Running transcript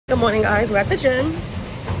Good morning, guys. We're at the gym.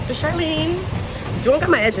 With Charlene. Don't got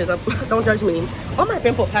my edges up. Don't judge me. Or my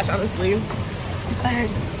pimple patch, honestly. But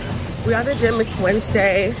we're at the gym. It's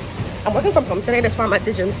Wednesday. I'm working from home today. That's why I'm at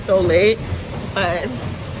the gym so late. But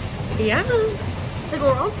yeah. Hey,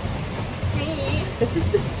 girl.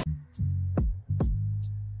 Hey.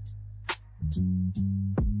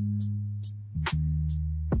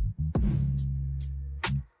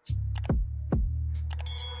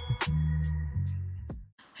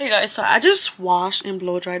 Hey guys, so I just washed and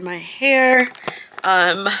blow dried my hair.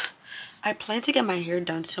 I plan to get my hair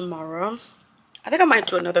done tomorrow. I think I might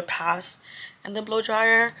do another pass in the blow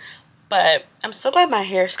dryer, but I'm so glad my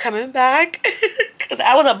hair is coming back because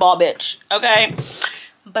I was a ball bitch, okay?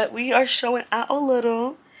 But we are showing out a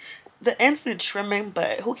little. The ends need trimming,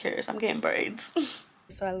 but who cares? I'm getting braids.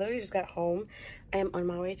 So I literally just got home. I am on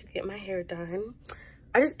my way to get my hair done.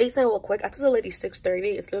 I just ate something real quick. I told the lady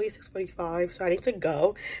 6:30. It's literally 6:45, so I need to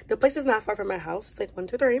go. The place is not far from my house. It's like 1,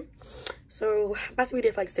 2, 3. So I'm about to be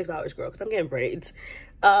there for like 6 hours, girl, because I'm getting braids.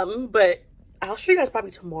 But I'll show you guys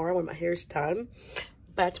probably tomorrow when my hair is done.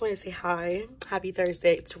 But I just want to say hi. Happy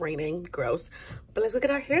Thursday. It's raining. Gross. But let's go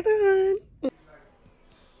get our hair done.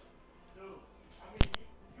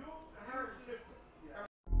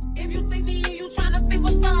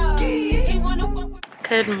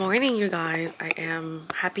 Good morning, you guys. I am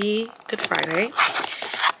happy Good Friday.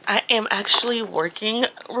 I am actually working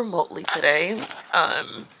remotely today.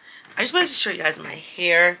 I just wanted to show you guys my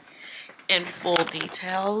hair in full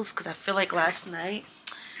details because I feel like last night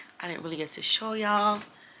I didn't really get to show y'all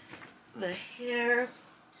the hair.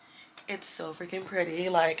 It's so freaking pretty.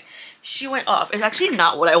 Like, she went off. It's actually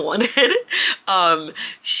not what I wanted.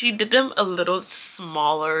 She did them a little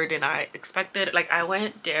smaller than I expected. Like, I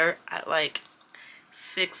went there at like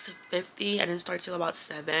 6:50. I didn't start till about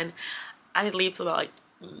 7. I didn't leave till about like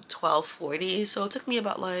 12:40, so it took me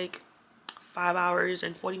about like 5 hours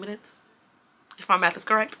and 40 minutes, if my math is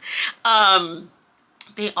correct.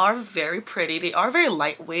 They are very pretty. They are very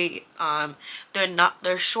lightweight.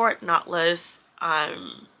 They're short knotless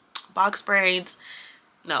box braids.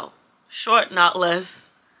 No, short knotless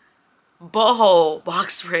boho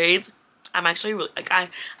box braids. I'm actually really like,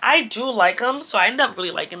 I do like them, so I ended up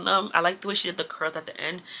really liking them. I like the way she did the curls at the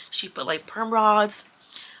end. She put like perm rods.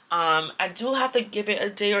 I do have to give it a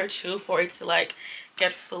day or two for it to like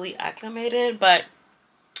get fully acclimated, but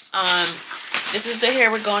this is the hair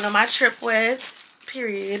we're going on my trip with,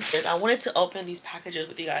 period. I wanted to open these packages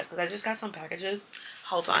with you guys because I just got some packages.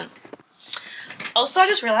 Hold on. Also, I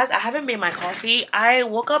just realized I haven't made my coffee. I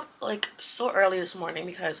woke up like so early this morning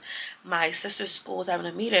because my sister's school was having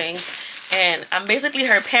a meeting and I'm basically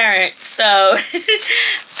her parent. So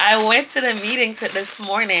I went to the meeting this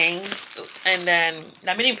morning and then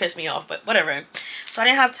that meeting pissed me off, but whatever. So I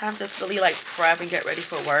didn't have time to fully like prep and get ready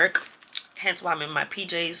for work. Hence why I'm in my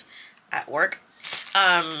PJs at work.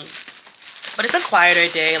 But it's a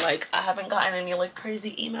quieter day. Like, I haven't gotten any like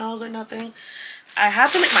crazy emails or nothing. I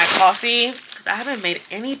have to make my coffee because I haven't made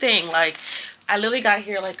anything. Like, I literally got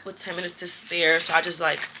here like with 10 minutes to spare, so I just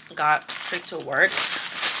like got straight to work.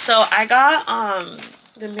 So I got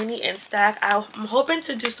the mini Instack. I'm hoping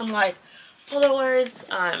to do some like Polaroids.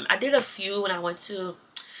 I did a few when I went to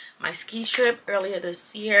my ski trip earlier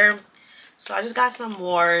this year, so I just got some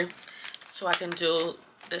more so I can do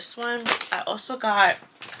this one. I also got,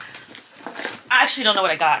 I actually don't know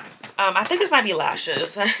what I got. I think this might be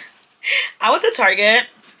lashes. I went to Target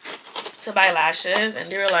to buy lashes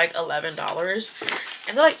and they were like $11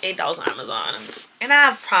 and they're like $8 on Amazon, and I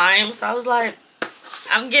have Prime, so I was like,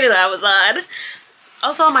 I'm getting Amazon.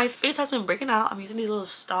 Also, my face has been breaking out. I'm using these little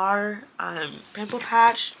star pimple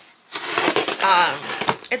patch.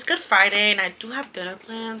 It's Good Friday and I do have dinner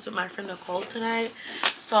plans with my friend Nicole tonight,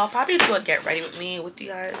 so I'll probably do a get ready with me with you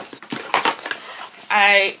guys.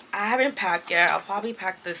 I haven't packed yet. I'll probably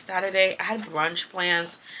pack this Saturday. I had brunch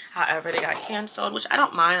plans, however they got canceled, which I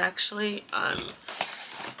don't mind actually,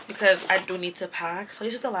 because I do need to pack. So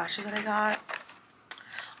these are the lashes that I got.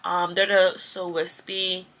 They're the So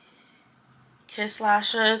Wispy Kiss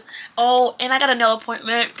lashes. Oh, and I got a nail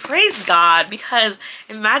appointment. Praise God, because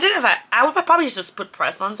imagine if I would probably just put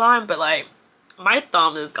press-ons on, but like my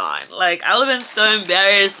thumb is gone. Like, I would have been so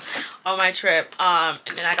embarrassed on my trip. And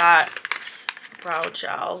then I got brow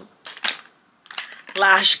gel,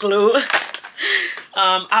 lash glue.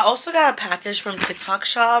 I also got a package from TikTok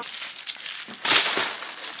shop.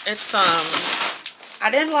 It's I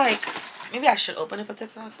didn't like, maybe I should open it for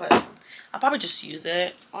TikTok, but I'll probably just use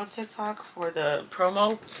it on TikTok for the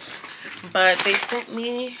promo. But they sent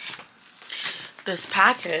me this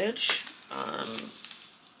package.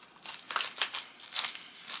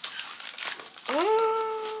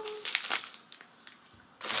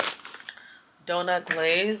 donut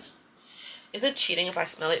glaze. Is it cheating if I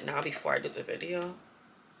smell it now before I do the video?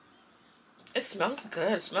 It smells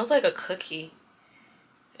good. It smells like a cookie.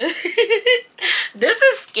 This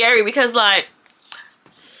is scary because like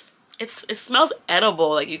it smells edible.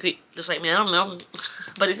 Like you could just like, man, I don't know.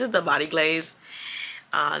 But this is the body glaze.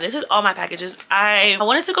 This is all my packages. I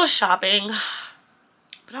wanted to go shopping,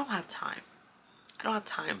 but I don't have time. I don't have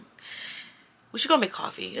time. We should go make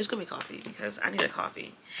coffee. Let's go make coffee because I need a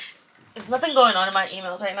coffee. There's nothing going on in my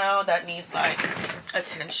emails right now that needs like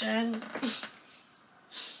attention.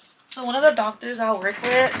 So one of the doctors I work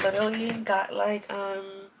with literally got like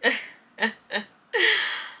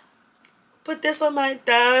put this on my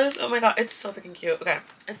desk. Oh my god, it's so freaking cute. Okay,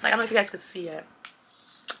 it's like, I don't know if you guys could see it.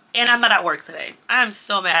 And I'm not at work today. I'm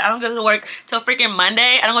so mad. I don't go to work till freaking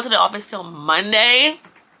Monday. I don't go to the office till Monday.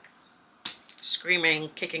 Screaming,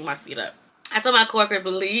 kicking my feet up. I told my coworker,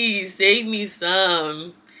 please save me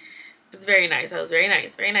some. It's very nice. That was very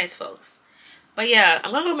nice. Very nice, folks. But yeah,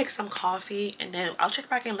 I'm gonna go make some coffee and then I'll check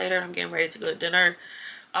back in later. I'm getting ready to go to dinner.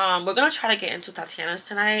 We're gonna try to get into Tatiana's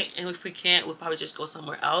tonight, and if we can't, we'll probably just go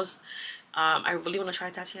somewhere else. I really want to try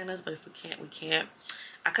Tatiana's, but if we can't, we can't.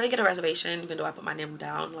 I couldn't get a reservation even though I put my name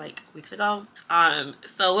down like weeks ago.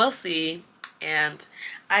 So we'll see. And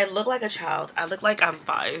I look like a child. I look like I'm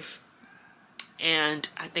 5, and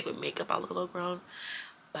I think with makeup I'll look a little grown,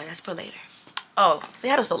 but that's for later. Oh, say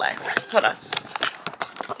hi to Soleil. Hold on.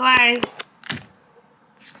 Soleil,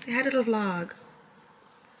 say hi to the vlog.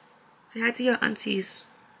 Say hi to your aunties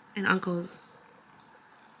and uncles.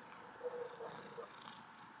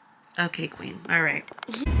 Okay, queen. All right.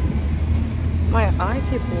 My eye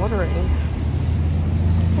keeps watering.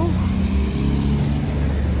 Ooh.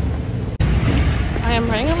 I am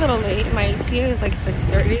running a little late. My ETA is like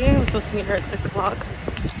 6:30. I'm supposed to meet her at 6 o'clock.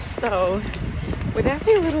 So we're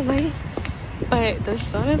definitely a little late. But the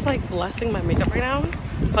sun is like blessing my makeup right now.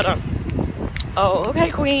 Hold on. Oh, okay,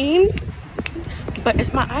 queen. But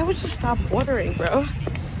if my eye would just stop watering, bro.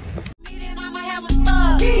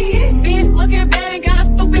 Bitch looking bad and got a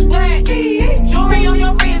stupid butt. Jewelry on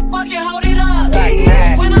your wrist, fucking hold it up.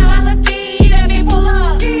 When I holla speed, that mean pull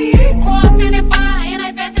up. Crossing and fine, and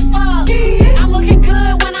I fast as fuck. I'm looking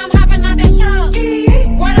good when I'm hopping out that truck.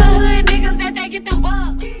 Where the hood niggas that they get them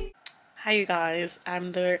bucks. Hi you guys,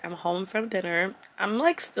 I'm home from dinner. I'm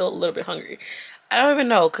like still a little bit hungry. I don't even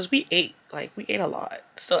know because we ate a lot,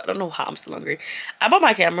 so I don't know how I'm still hungry. I bought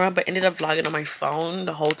my camera but ended up vlogging on my phone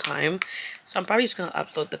the whole time, so I'm probably just gonna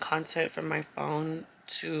upload the content from my phone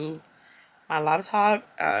to my laptop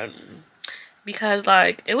because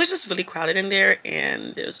like it was just really crowded in there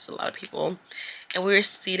and there was just a lot of people and we were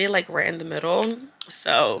seated like right in the middle,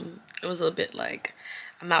 so it was a bit like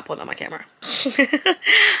I'm not pulling out my camera.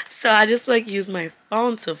 So I just like use my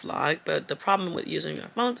phone to vlog. But the problem with using your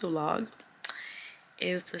phone to vlog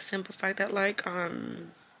is the simple fact that like it's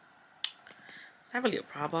not really a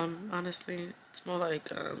problem, honestly. It's more like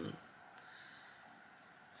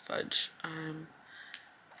fudge.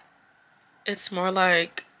 It's more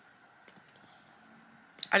like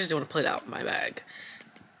I just didn't want to put it out in my bag.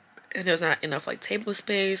 And there's not enough like table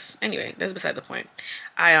space. Anyway, that's beside the point.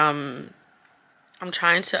 I'm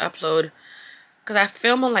trying to upload because I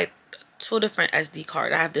film on like 2 different SD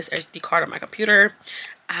cards. I have this SD card on my computer,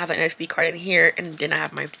 I have an SD card in here, and then I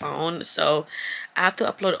have my phone. So I have to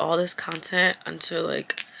upload all this content onto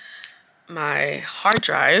like my hard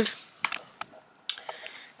drive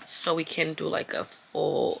so we can do like a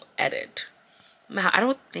full edit. Now I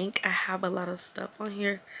don't think I have a lot of stuff on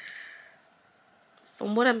here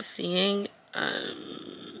from what I'm seeing.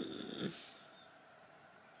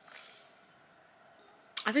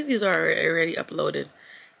 I think these are already uploaded.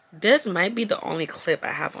 This might be the only clip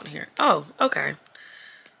I have on here. Oh, okay.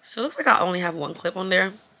 So it looks like I only have 1 clip on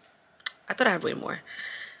there. I thought I had way more.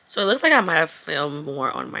 So it looks like I might have filmed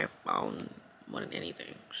more on my phone more than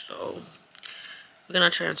anything. So we're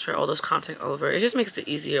gonna transfer all this content over. It just makes it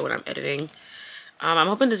easier when I'm editing. I'm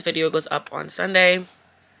hoping this video goes up on Sunday.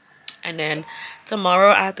 And then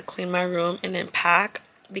tomorrow I have to clean my room and then pack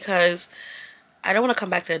because I don't want to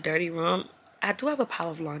come back to a dirty room. I do have a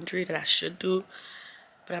pile of laundry that I should do,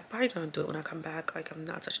 but I'm probably gonna do it when I come back. Like, I'm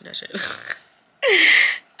not touching that shit.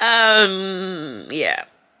 Yeah,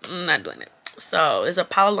 I'm not doing it. So there's a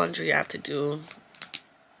pile of laundry I have to do.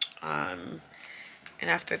 And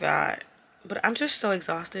after that, but I'm just so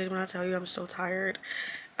exhausted when I tell you I'm so tired.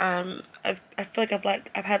 I feel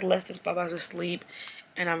like I've had less than 5 hours of sleep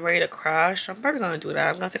and I'm ready to crash. So I'm probably gonna do that.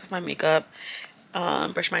 I'm gonna take off my makeup,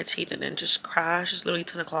 brush my teeth, and then just crash. It's literally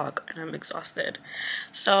 10 o'clock and I'm exhausted.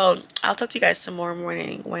 So I'll talk to you guys tomorrow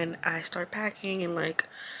morning when I start packing, and like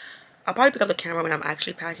I'll probably pick up the camera when I'm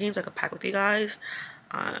actually packing so I can pack with you guys.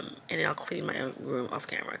 And then I'll clean my room off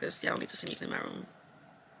camera because y'all don't need to see me clean my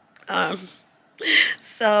room.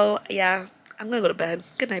 So yeah, I'm gonna go to bed.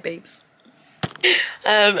 Good night, babes.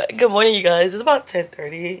 Good morning, you guys. It's about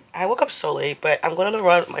 10:30. I woke up so late, but I'm going on a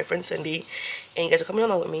run with my friend Cindy, and you guys are coming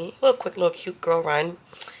along with me. A little quick, little cute girl run,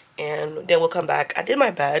 and then we'll come back. I did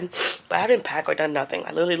my bed, but I haven't packed or done nothing.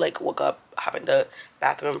 I literally like woke up, hop in the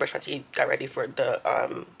bathroom, brushed my teeth, got ready for the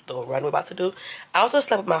run we're about to do. I also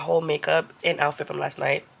slept with my whole makeup and outfit from last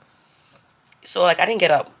night, so like I didn't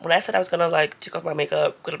get up. When I said I was gonna like take off my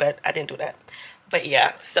makeup, go to bed, I didn't do that. But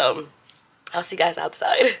yeah, so I'll see you guys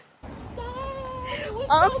outside.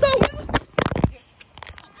 I'm so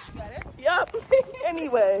Yup.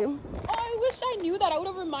 Anyway. Oh, I wish I knew that. I would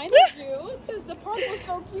have reminded you because the park was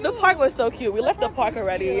so cute. The park was so cute. We left the park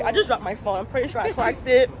already. Cute. I just dropped my phone. I'm pretty sure I cracked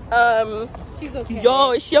it. She's okay.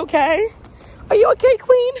 Yo, is she okay? Are you okay,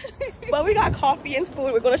 queen? But we got coffee and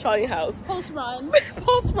food. We're going to Charlie's house. Post run.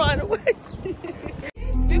 Post run.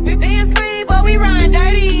 Being free, but we run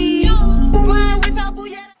dirty.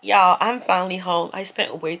 Y'all, I'm finally home. I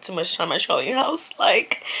spent way too much time at Charlie's house.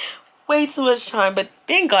 Like, way too much time. But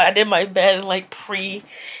thank God I did my bed and like clean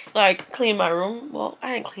my room. Well,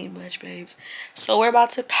 I didn't clean much, babes. So we're about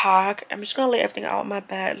to pack. I'm just gonna lay everything out on my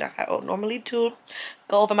bed like I normally do.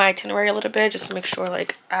 Go over my itinerary a little bit just to make sure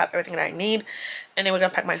like I have everything that I need. And then we're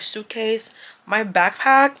gonna pack my suitcase, my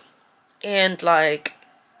backpack, and like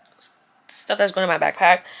stuff that's going in my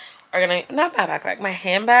backpack are gonna, not my backpack, my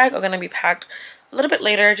handbag are gonna be packed a little bit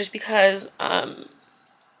later just because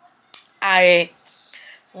I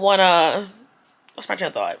wanna, what's my train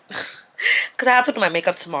of thought? Because I have to do my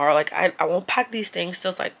makeup tomorrow. Like I won't pack these things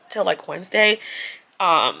till like Wednesday.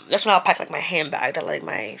 That's when I'll pack like my handbag, that like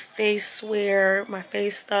my face wear, my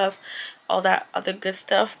face stuff, all that other good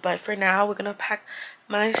stuff. But for now we're gonna pack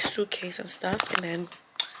my suitcase and stuff, and then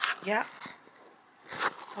yeah.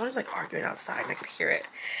 Someone's like arguing outside and I can hear it.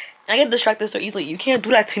 And I get distracted so easily. You can't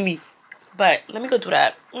do that to me. But let me go do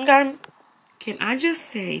that. Okay. Can I just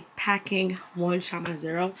say packing 1, Shamma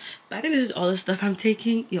 0? But I think this is all the stuff I'm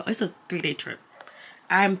taking. Yo, it's a 3-day trip.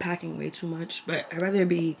 I'm packing way too much, but I'd rather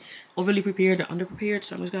be overly prepared than underprepared.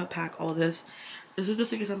 So I'm just gonna pack all this. This is the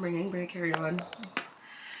suitcase I'm bringing. I'm gonna carry on.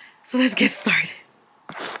 So let's get started.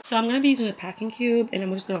 So I'm gonna be using a packing cube, and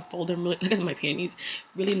I'm just gonna fold them really, look at my panties,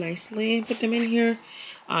 really nicely and put them in here.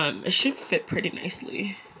 It should fit pretty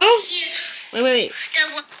nicely. Oh, wait.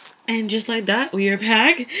 And just like that, we are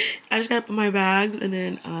packed. I just gotta put my bags and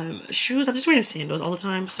then shoes. I'm just wearing sandals all the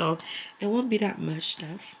time, so it won't be that much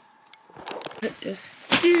stuff. Put this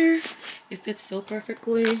here. It fits so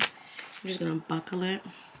perfectly. I'm just gonna buckle it.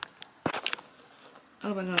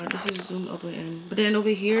 Oh my god, this is zoomed all the way in. But then over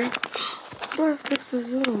here, how do I fix the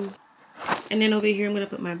zoom? And then over here, I'm gonna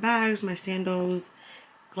put my bags, my sandals,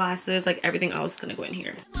 glasses, like everything else is gonna go in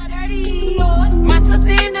here.